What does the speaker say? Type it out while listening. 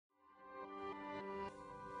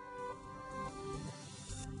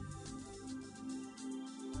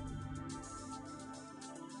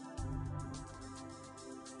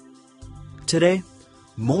Today,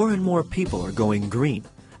 more and more people are going green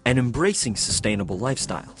and embracing sustainable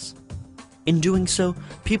lifestyles. In doing so,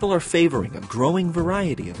 people are favoring a growing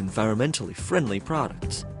variety of environmentally friendly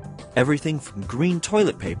products, everything from green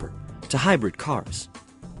toilet paper to hybrid cars.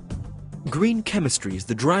 Green chemistry is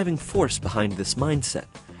the driving force behind this mindset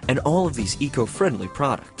and all of these eco-friendly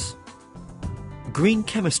products. Green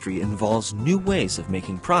chemistry involves new ways of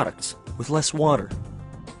making products with less water,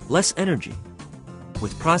 less energy,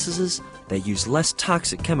 with processes that use less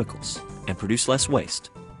toxic chemicals and produce less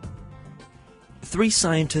waste. 3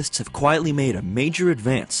 scientists have quietly made a major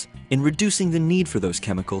advance in reducing the need for those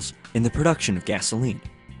chemicals in the production of gasoline.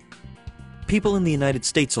 People in the United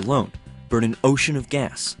States alone burn an ocean of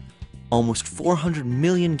gas, almost 400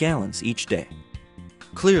 million gallons each day.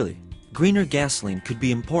 Clearly, greener gasoline could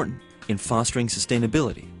be important in fostering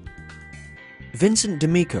sustainability. Vincent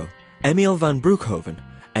D'Amico, Emiel van Broekhoven,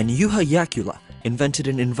 and Juha Jakkula invented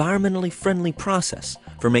an environmentally friendly process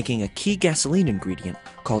for making a key gasoline ingredient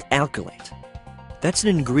called alkylate. That's an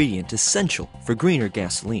ingredient essential for greener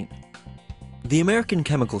gasoline. The American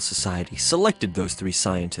Chemical Society selected those 3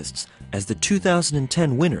 scientists as the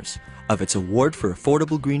 2010 winners of its Award for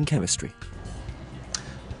Affordable Green Chemistry.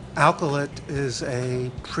 Alkylate is a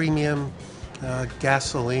premium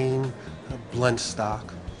gasoline blend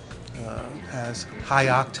stock. Has high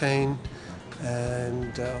octane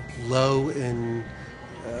and low in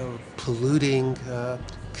polluting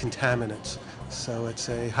contaminants. So it's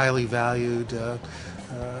a highly valued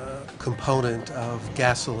component of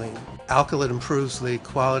gasoline. Alkylate improves the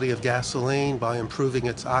quality of gasoline by improving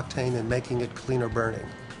its octane and making it cleaner burning.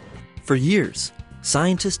 For years,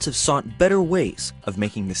 scientists have sought better ways of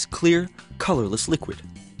making this clear, colorless liquid.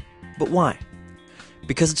 But why?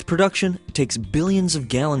 Because its production takes billions of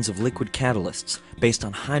gallons of liquid catalysts based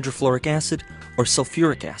on hydrofluoric acid or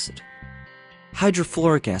sulfuric acid.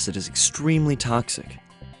 Hydrofluoric acid is extremely toxic.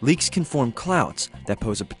 Leaks can form clouds that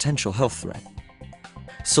pose a potential health threat.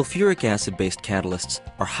 Sulfuric acid-based catalysts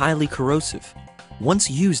are highly corrosive. Once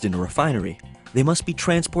used in a refinery, they must be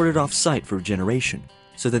transported off-site for regeneration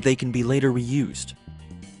so that they can be later reused.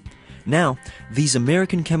 Now, these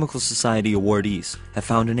American Chemical Society awardees have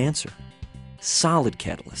found an answer: solid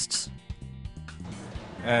catalysts.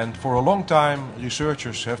 And for a long time,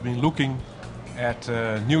 researchers have been looking at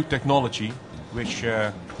new technology which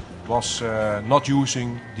was not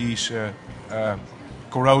using these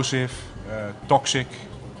corrosive, toxic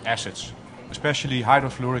acids. Especially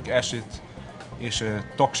hydrofluoric acid is a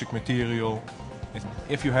toxic material.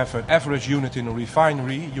 If you have an average unit in a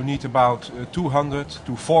refinery, you need about 200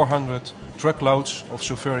 to 400 truckloads of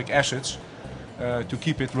sulfuric acids to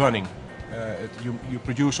keep it running. You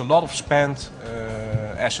produce a lot of spent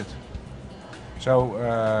acid. So,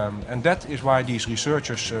 and that is why these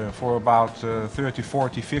researchers for about 30,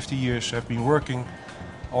 40, 50 years have been working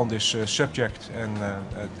on this subject and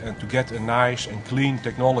to get a nice and clean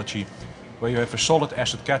technology where you have a solid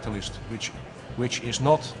acid catalyst which is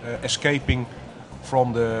not escaping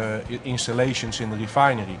from the installations in the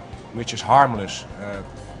refinery, which is harmless,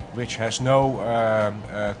 which has no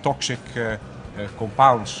toxic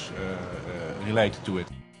compounds related to it.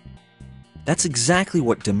 That's exactly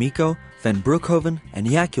what D'Amico, Van Broekhoven, and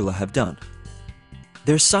Jakkula have done.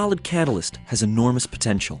 Their solid catalyst has enormous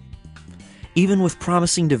potential. Even with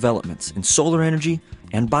promising developments in solar energy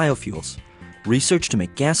and biofuels, research to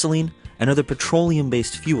make gasoline and other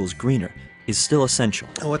petroleum-based fuels greener is still essential.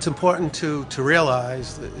 And what's important to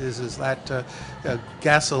realize is that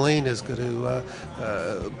gasoline is going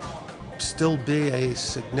to still be a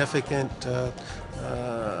significant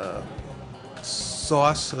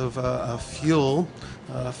source of fuel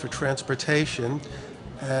for transportation,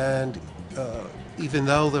 and even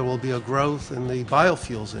though there will be a growth in the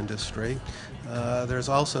biofuels industry, there's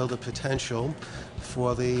also the potential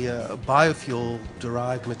for the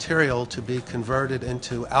biofuel-derived material to be converted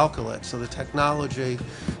into alkylate. So the technology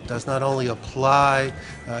does not only apply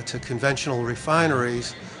to conventional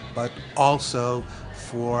refineries, but also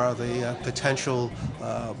for the potential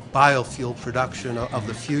biofuel production of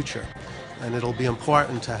the future. And it'll be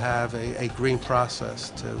important to have a green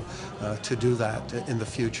process to do that in the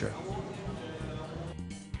future.